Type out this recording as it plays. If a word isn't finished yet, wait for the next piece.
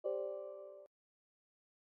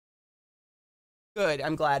Good,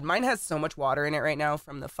 I'm glad. Mine has so much water in it right now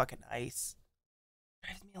from the fucking ice.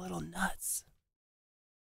 Drives me a little nuts.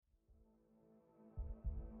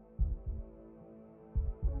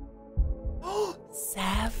 Oh,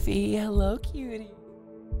 Sappy, hello, cutie.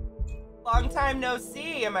 Long time no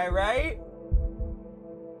see, am I right?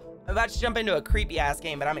 I'm about to jump into a creepy ass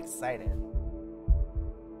game, but I'm excited.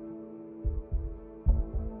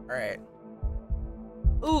 Alright.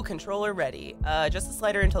 Ooh, controller ready. Just the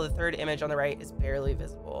slider until the third image on the right is barely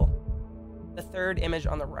visible. The third image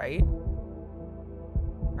on the right.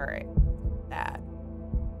 Alright. That.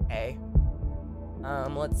 Okay.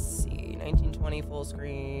 Let's see. 1920 full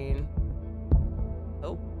screen.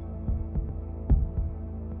 Oh.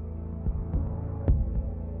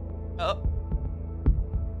 Oh.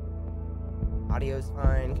 Audio's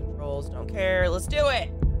fine. Controls, don't care. Let's do it!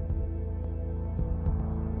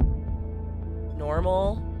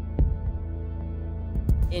 Normal.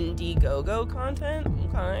 Indiegogo content?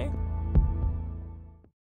 Okay.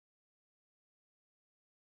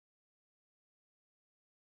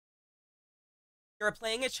 You're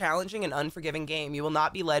playing a challenging and unforgiving game. You will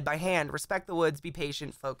not be led by hand. Respect the woods. Be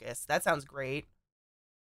patient. Focus. That sounds great.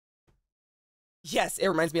 Yes, it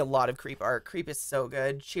reminds me a lot of Creep art. Creep is so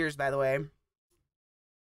good. Cheers, by the way.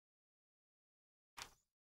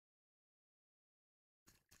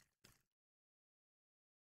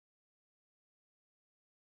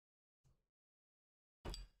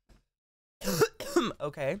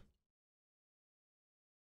 Okay.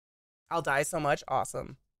 I'll die so much.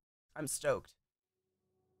 Awesome. I'm stoked.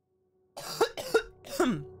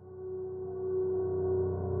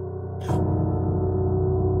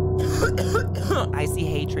 I see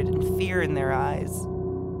hatred and fear in their eyes.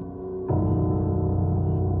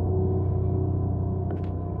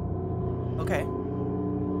 Okay.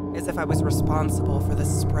 As if I was responsible for the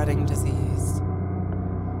spreading disease.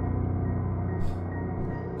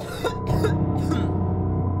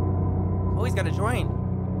 Always gotta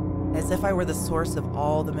join. As if I were the source of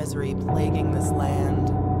all the misery plaguing this land.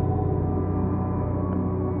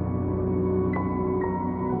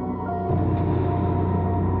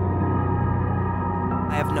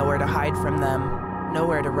 I have nowhere to hide from them,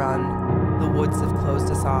 nowhere to run. The woods have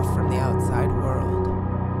closed us off from the outside world.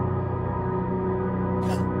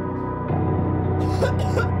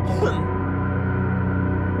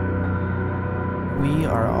 We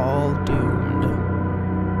are all doomed.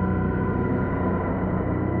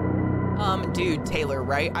 Dude, Taylor,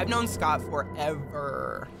 right? I've known Scott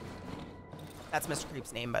forever. That's Mr.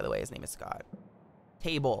 Creep's name, by the way. His name is Scott.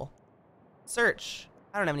 Table. Search.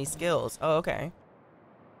 I don't have any skills. Oh, okay.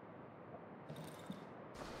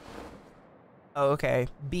 Oh, okay.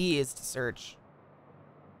 B is to search.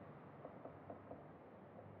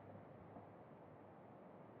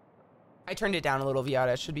 I turned it down a little,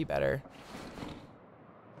 Viata. It should be better.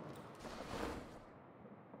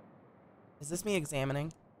 Is this me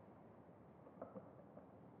examining?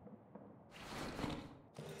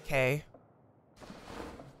 Okay.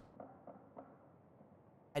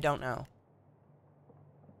 I don't know.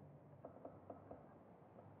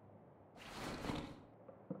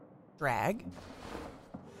 Drag.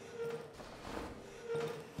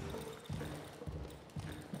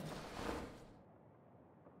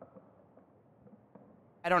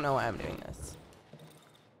 I don't know why I'm doing this.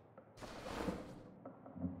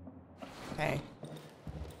 Okay.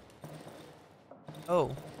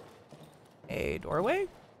 Oh. A doorway?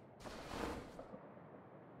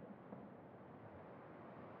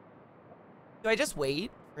 Do I just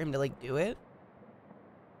wait for him to, like, do it?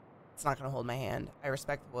 It's not gonna hold my hand. I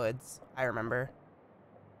respect the woods. I remember.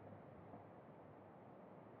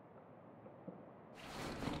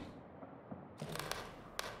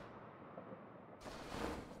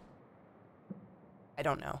 I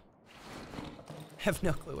don't know. I have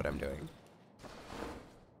no clue what I'm doing.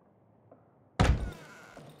 Do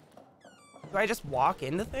I just walk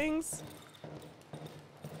into things?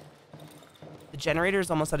 The generator's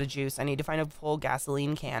almost out of juice. I need to find a full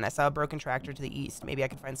gasoline can. I saw a broken tractor to the east. Maybe I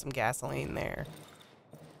could find some gasoline there.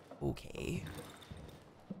 Okay.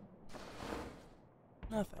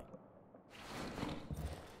 Nothing.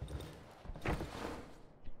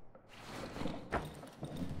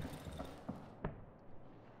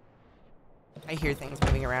 I hear things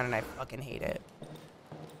moving around and I fucking hate it.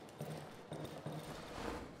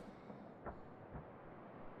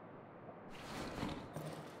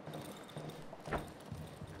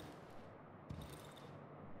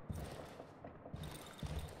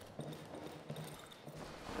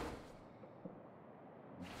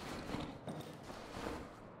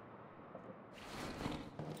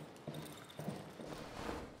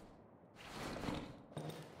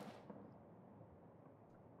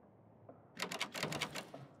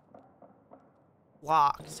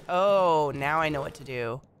 locked. Oh, now I know what to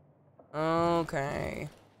do. Okay.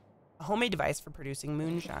 A homemade device for producing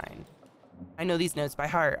moonshine. I know these notes by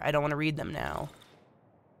heart. I don't want to read them now.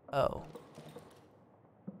 Oh.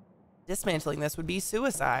 Dismantling this would be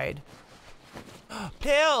suicide.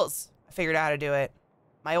 Pills! I figured out how to do it.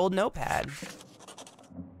 My old notepad.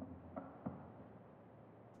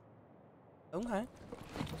 Okay.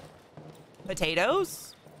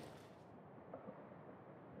 Potatoes?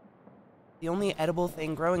 The only edible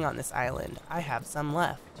thing growing on this island. I have some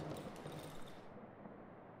left.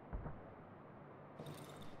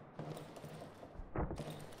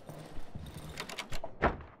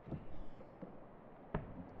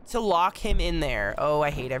 To lock him in there. Oh, I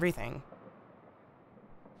hate everything.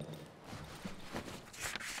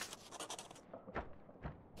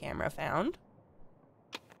 Camera found.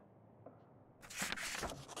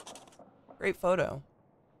 Great photo.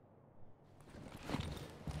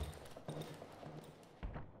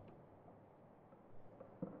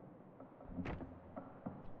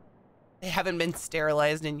 They haven't been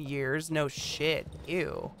sterilized in years. No shit.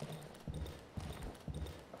 Ew.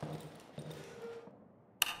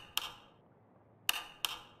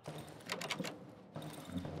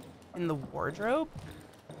 In the wardrobe?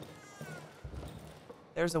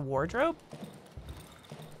 There's a wardrobe?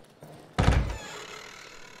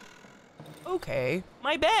 Okay.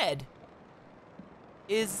 My bed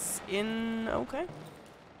is in... Okay.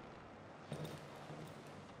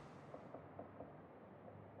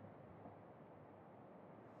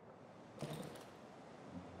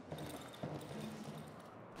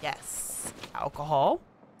 Yes. Alcohol.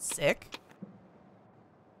 Sick.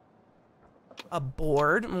 A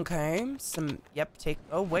board. Okay. Some... Yep. Take...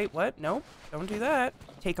 Oh, wait. What? Nope. Don't do that.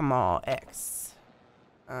 Take them all. X.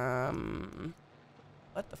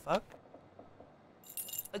 What the fuck?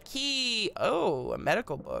 A key. Oh, a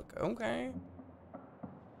medical book. Okay.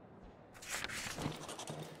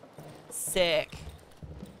 Sick.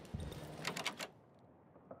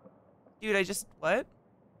 Dude, I just... What?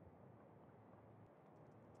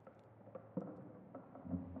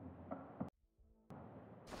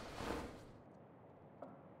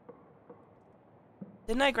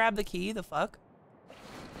 Didn't I grab the key? The fuck?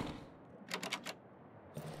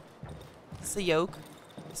 It's a yoke.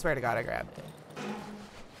 I swear to God, I grabbed it.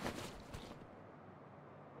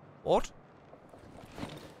 What?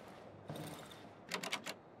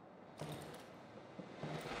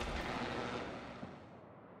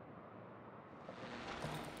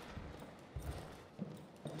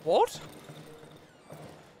 What?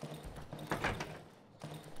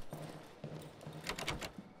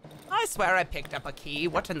 I swear I picked up a key.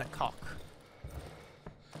 What in the cock?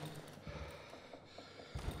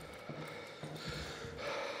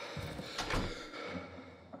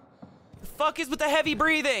 The fuck is with the heavy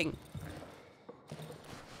breathing?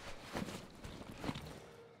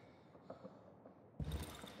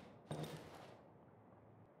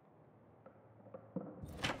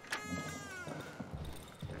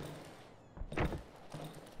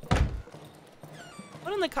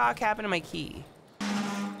 What in the cock happened to my key?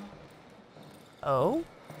 Oh?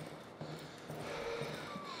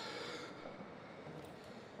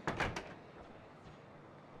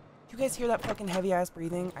 You guys hear that fucking heavy ass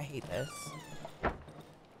breathing? I hate this.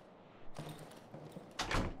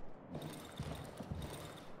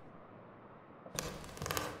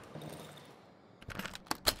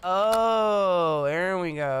 Oh, there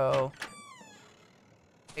we go.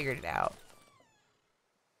 Figured it out.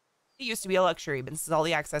 It used to be a luxury, but since all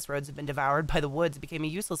the access roads have been devoured by the woods, it became a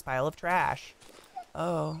useless pile of trash.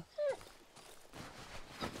 Oh.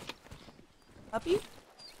 Puppy?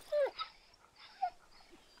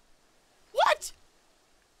 What?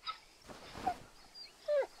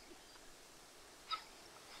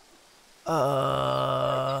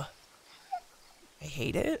 I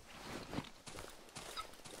hate it.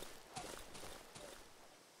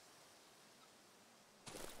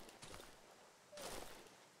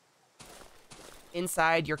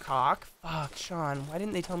 Inside your cock? Fuck, Sean. Why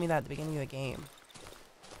didn't they tell me that at the beginning of the game?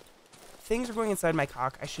 If things are going inside my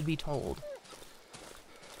cock, I should be told.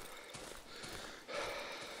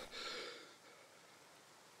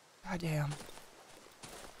 God damn.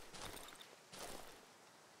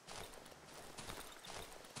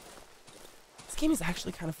 This game is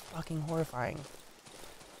actually kind of fucking horrifying.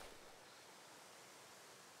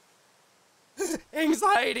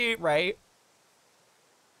 Anxiety, right?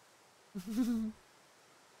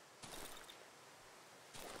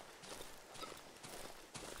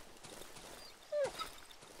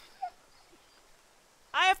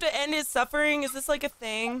 I have to end his suffering? Is this like a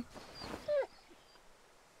thing?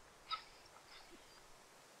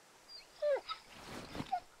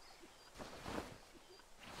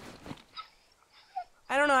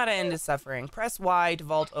 to end his suffering. Press Y to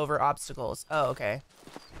vault over obstacles. Oh, okay.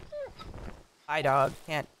 Hi, dog.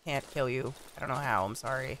 Can't kill you. I don't know how. I'm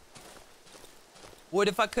sorry. Would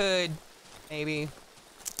if I could. Maybe.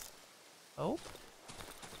 Oh.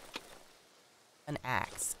 An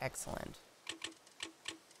axe. Excellent.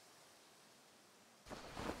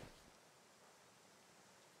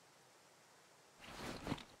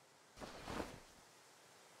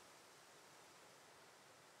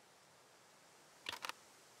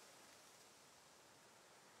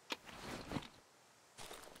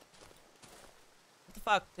 What the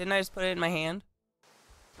fuck? Didn't I just put it in my hand?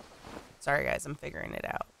 Sorry, guys. I'm figuring it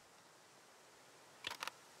out.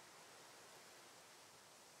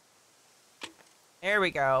 There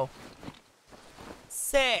we go.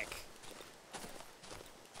 Sick.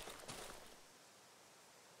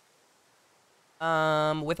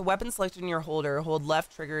 With a weapon selected in your holder, hold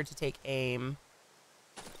left trigger to take aim.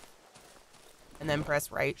 And then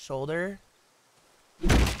press right shoulder.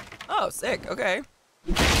 Oh, sick. Okay.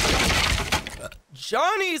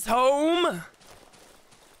 Johnny's home.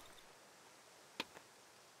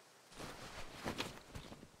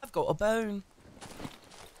 I've got a bone.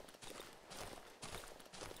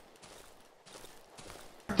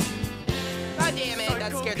 God damn it,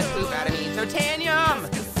 that scared the poop out of me. Titanium!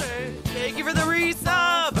 Thank you for the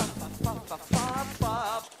resub!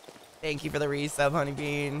 Thank you for the resub,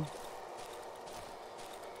 Honeybean.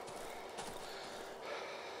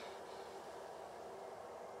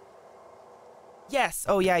 Yes.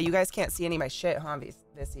 Oh, yeah, you guys can't see any of my shit, huh,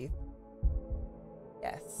 Vissy?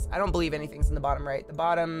 Yes. I don't believe anything's in the bottom right.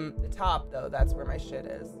 The top, though, that's where my shit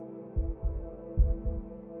is.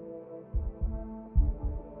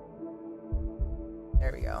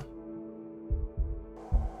 There we go.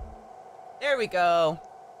 There we go.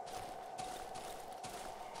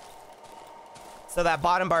 So that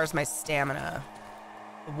bottom bar is my stamina.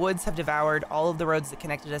 The woods have devoured all of the roads that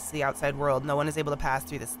connected us to the outside world. No one is able to pass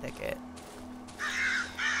through this thicket.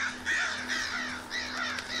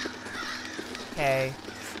 Okay.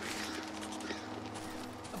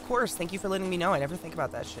 Of course, thank you for letting me know. I never think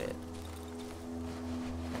about that shit.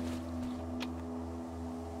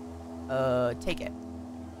 Take it.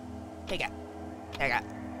 Take it. Take it.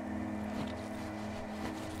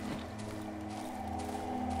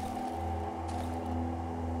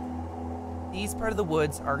 These part of the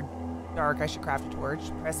woods are dark. I should craft a torch.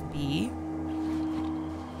 Press B.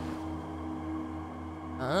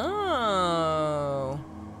 Oh.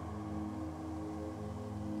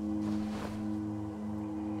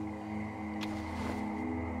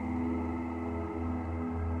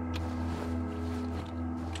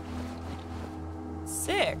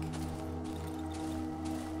 Sick.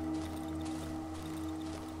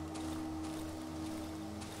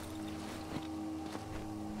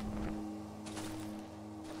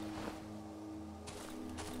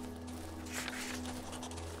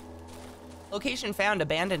 Location found,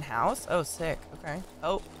 abandoned house. Oh, sick. Okay.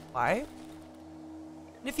 Oh, why?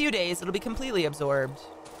 In a few days, it'll be completely absorbed.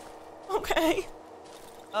 Okay.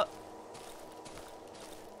 Oh.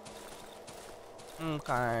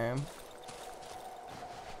 Okay.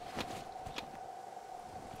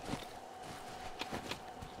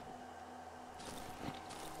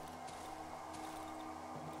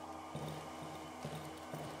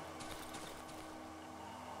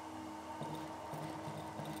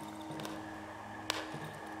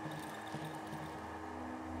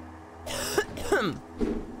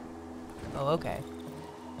 Oh, okay.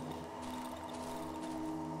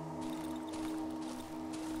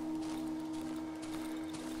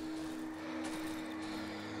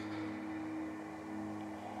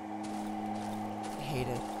 I hate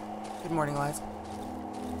it. Good morning, Liza.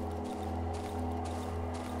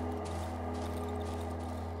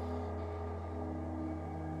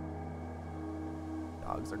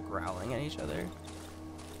 Dogs are growling at each other.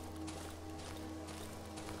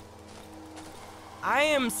 I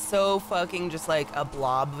am so fucking just like a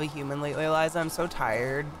blob of a human lately, Eliza. I'm so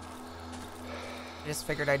tired. I just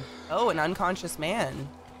figured I'd... Oh, an unconscious man.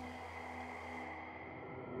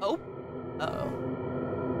 Oh. Uh-oh.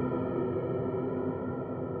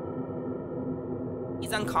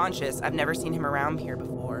 He's unconscious. I've never seen him around here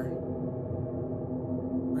before.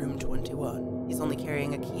 Room 21. He's only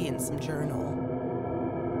carrying a key and some journal.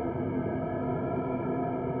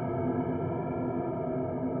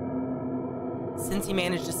 Since he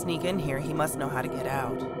managed to sneak in here, he must know how to get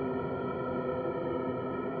out.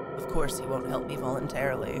 Of course, he won't help me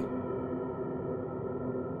voluntarily.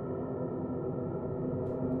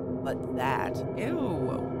 But that...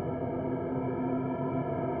 Ew.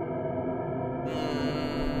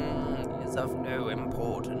 Is of no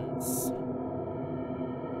importance.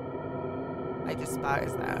 I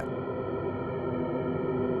despise that.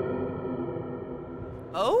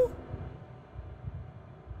 Oh?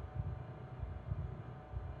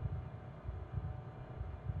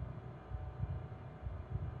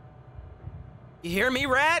 You hear me,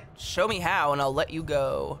 rat? Show me how and I'll let you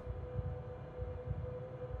go.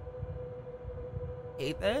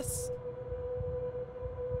 Hate this?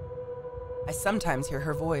 I sometimes hear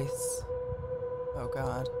her voice. Oh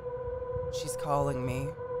God. She's calling me.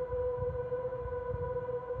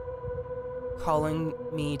 Calling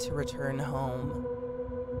me to return home.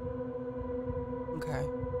 Okay.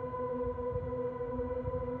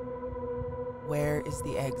 Where is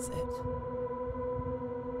the exit?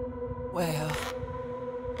 Well.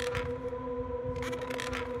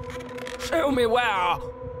 Show me where.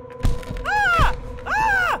 Ah!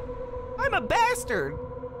 Ah! I'm a bastard.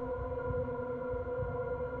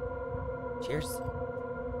 Cheers.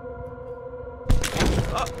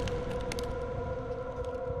 Oh.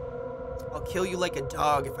 I'll kill you like a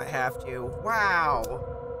dog if I have to. Wow.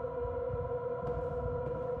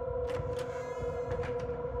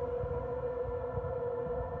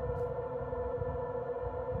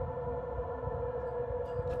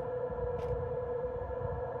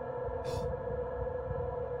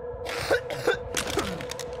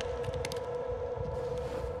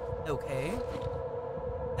 Okay.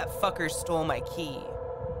 That fucker stole my key.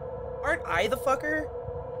 Aren't I the fucker?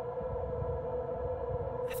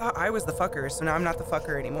 I thought I was the fucker, so now I'm not the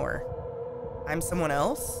fucker anymore. I'm someone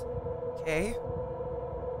else? Okay.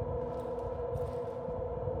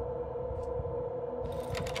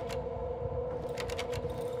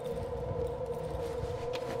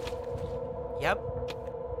 Yep.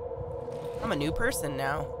 I'm a new person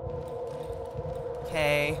now.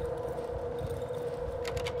 Okay.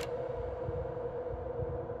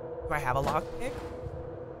 Do I have a lockpick?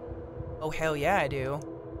 Oh, hell yeah, I do.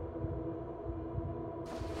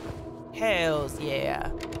 Hells yeah.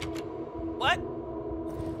 What?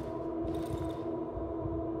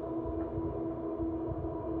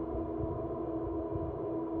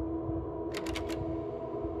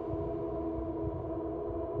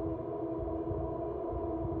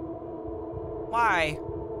 Why?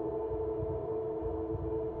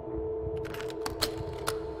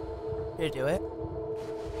 Did it do it?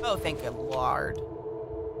 Oh, thank you, Lord.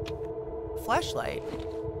 Flashlight.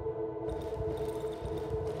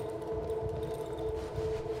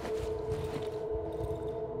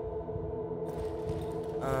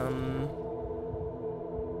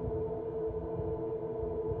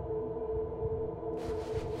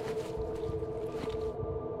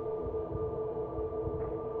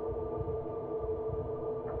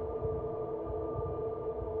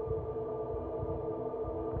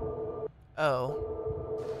 Oh.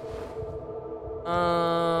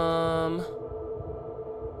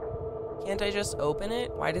 Can't I just open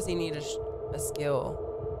it? Why does he need a skill?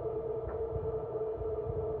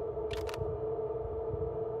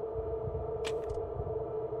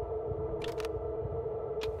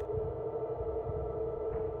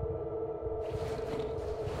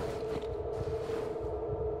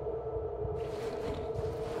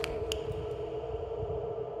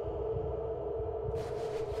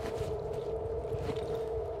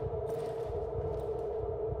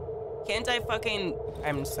 Can't I fucking...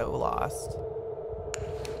 I'm so lost.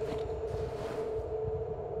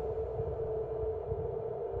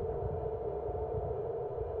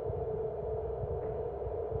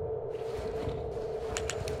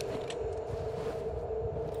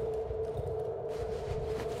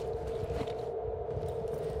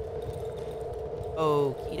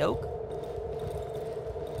 Okie doke.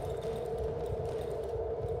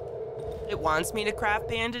 It wants me to craft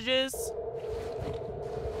bandages?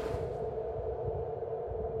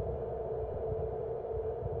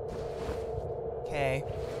 Okay.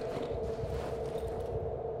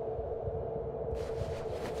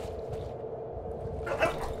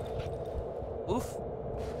 Oof.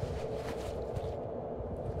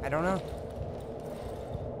 I don't know.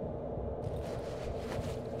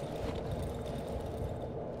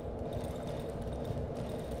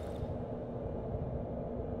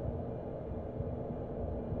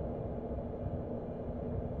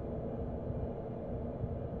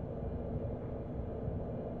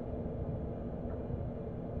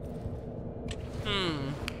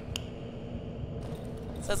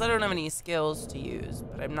 Says I don't have any skills to use,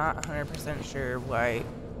 but I'm not 100% sure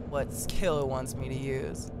what skill it wants me to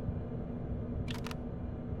use.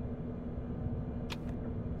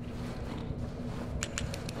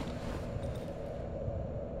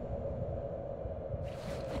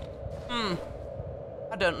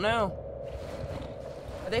 I don't know.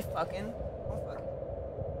 Are they fucking? Oh, fuck.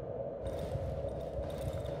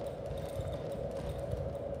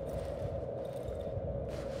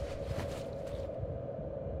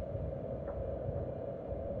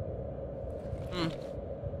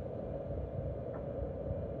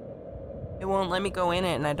 won't let me go in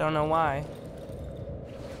it, and I don't know why.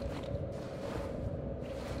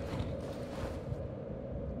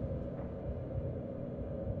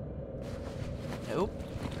 Nope.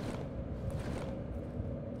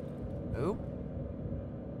 Nope.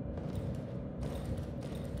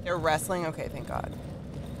 They're wrestling? Okay, thank God.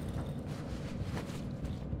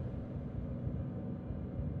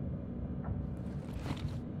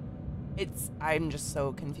 I'm just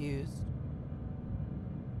so confused.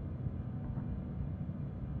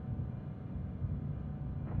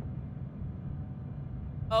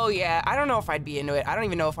 Oh yeah, I don't know if I'd be into it. I don't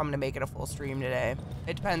even know if I'm gonna make it a full stream today.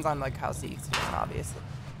 It depends on like how Zeke's doing, obviously.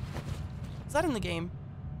 Is that in the game?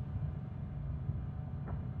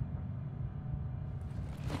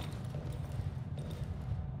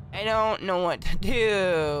 I don't know what to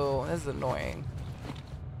do. This is annoying.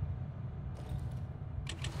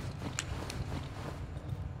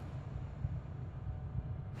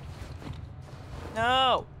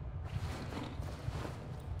 No.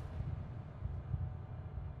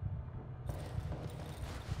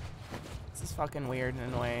 This is fucking weird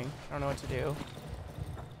and annoying. I don't know what to do.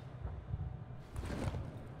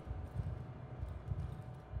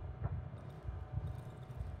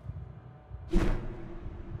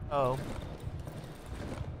 Oh.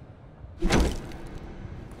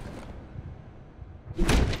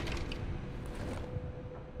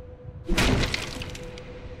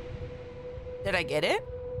 Did I get it?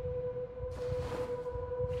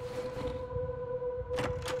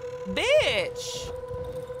 Bitch!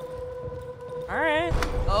 Alright.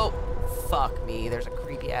 Oh, fuck me. There's a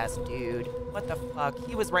creepy ass dude. What the fuck?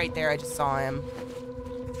 He was right there. I just saw him.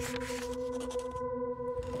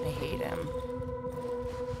 I hate him.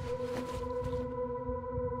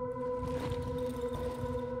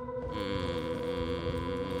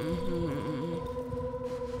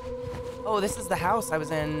 Oh, this is the house I was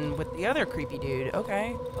in with the other creepy dude.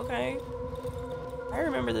 Okay, okay. I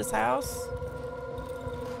remember this house.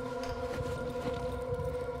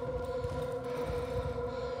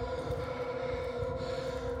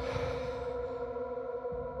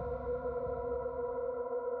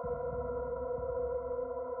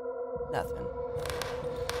 Nothing.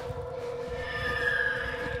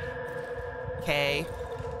 Okay.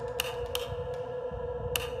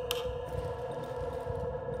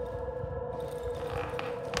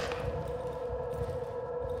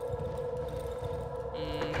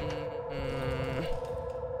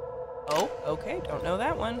 Oh, okay. Don't know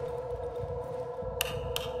that one.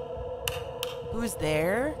 Who's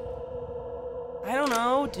there? I don't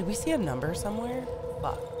know. Did we see a number somewhere?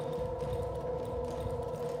 Fuck.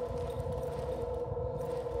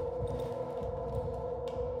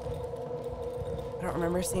 I don't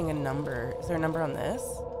remember seeing a number. Is there a number on this?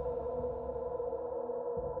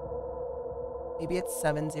 Maybe it's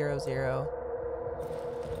 700.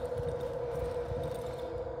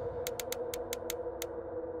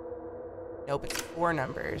 Nope, it's 4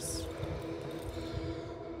 numbers.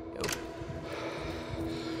 Nope.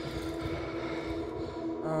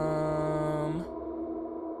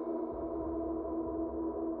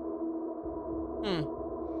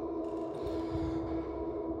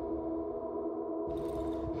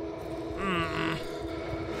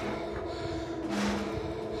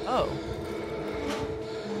 Oh.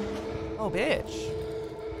 Oh, bitch.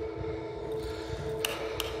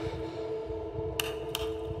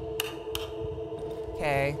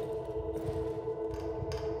 Okay.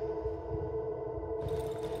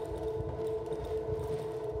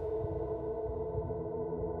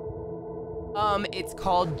 It's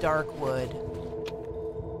called Darkwood.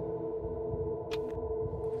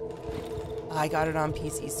 I got it on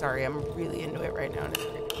PC. Sorry, I'm really into it right now and it's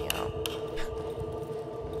freaking me out.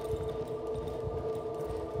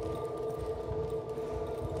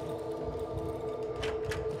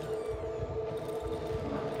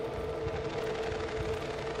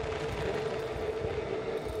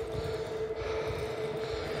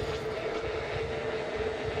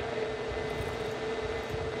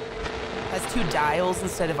 Has 2 dials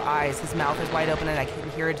instead of eyes. His mouth is wide open and I can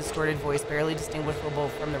hear a distorted voice barely distinguishable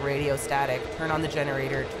from the radio static. Turn on the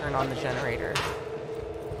generator. Turn on the generator.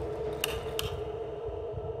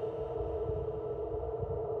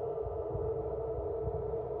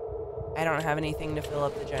 I don't have anything to fill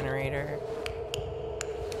up the generator.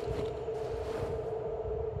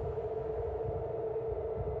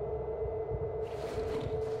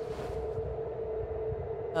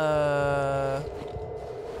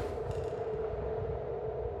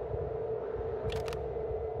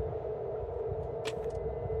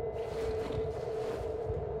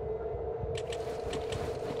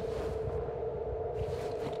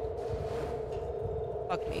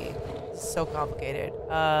 Fuck me. This is so so complicated.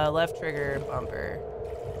 Left trigger, bumper.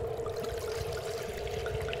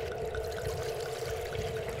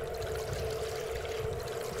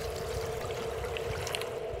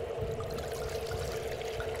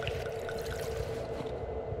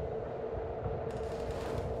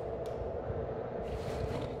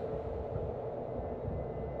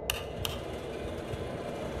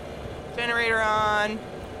 Generator on.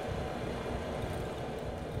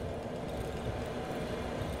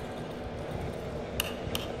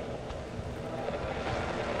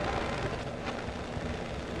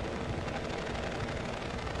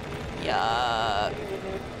 Yuck.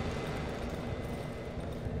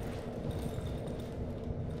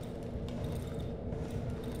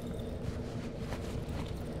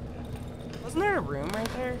 Wasn't there a room right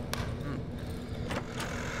there?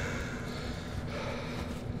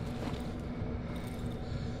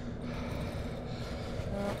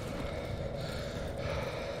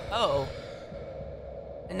 Oh.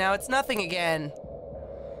 And now it's nothing again.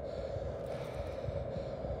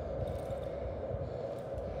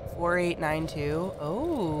 4892.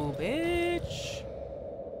 Oh, bitch.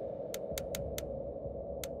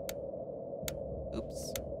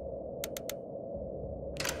 Oops.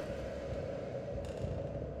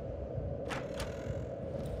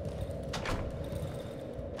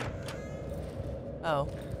 Oh.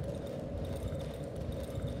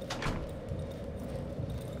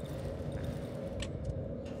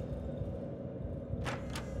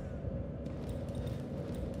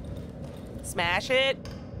 Smash it?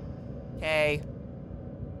 Okay.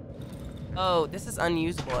 Oh, this is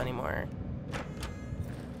unusable anymore.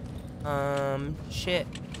 Shit.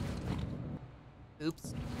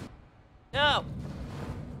 Oops. No!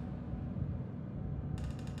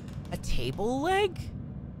 A table leg?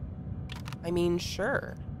 I mean,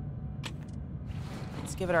 sure.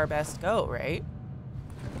 Let's give it our best go, right?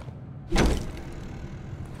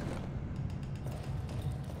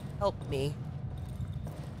 Help me.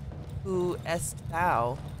 Who est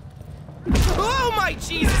thou? Oh my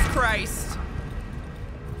Jesus Christ!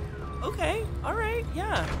 Okay, alright,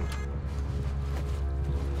 yeah.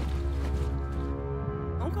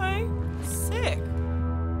 Okay, sick.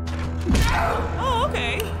 Oh,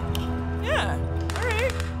 okay. Yeah,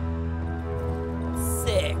 alright.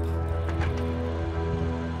 Sick.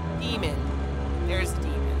 Demon. There's a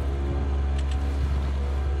demon.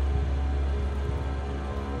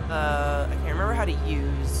 I can't remember how to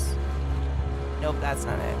use. Nope, that's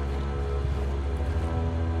not it.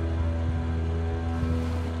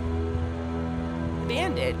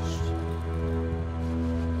 Bandaged.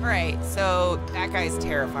 Alright, so that guy's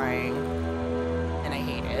terrifying. And I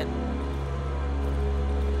hate it.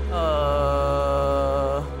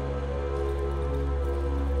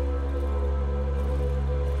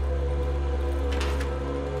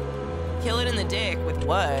 Kill it in the dick with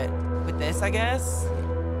what? With this, I guess?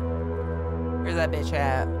 Where's that bitch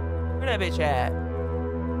at? Where that bitch at?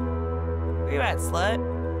 Where you at, slut?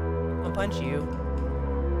 I'll punch you.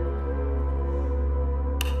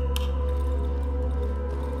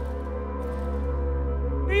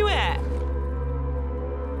 Where you at?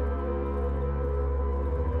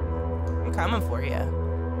 I'm coming for you.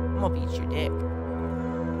 I'm gonna beat your dick.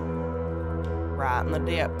 Right in the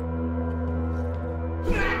dick.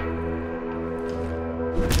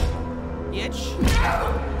 Bitch.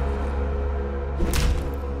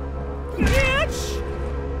 Bitch!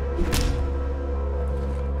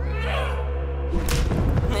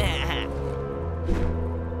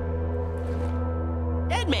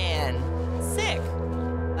 Dead man. Sick.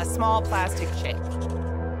 A small plastic chick.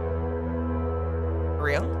 For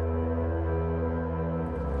real?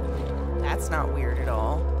 That's not weird at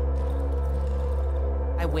all.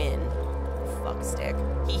 I win. Fuck stick.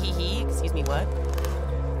 Hee hee hee. Excuse me, what?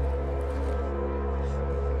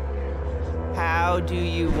 How do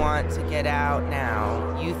you want to get out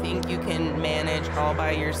now? You think you can manage all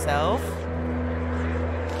by yourself?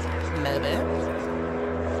 Maybe.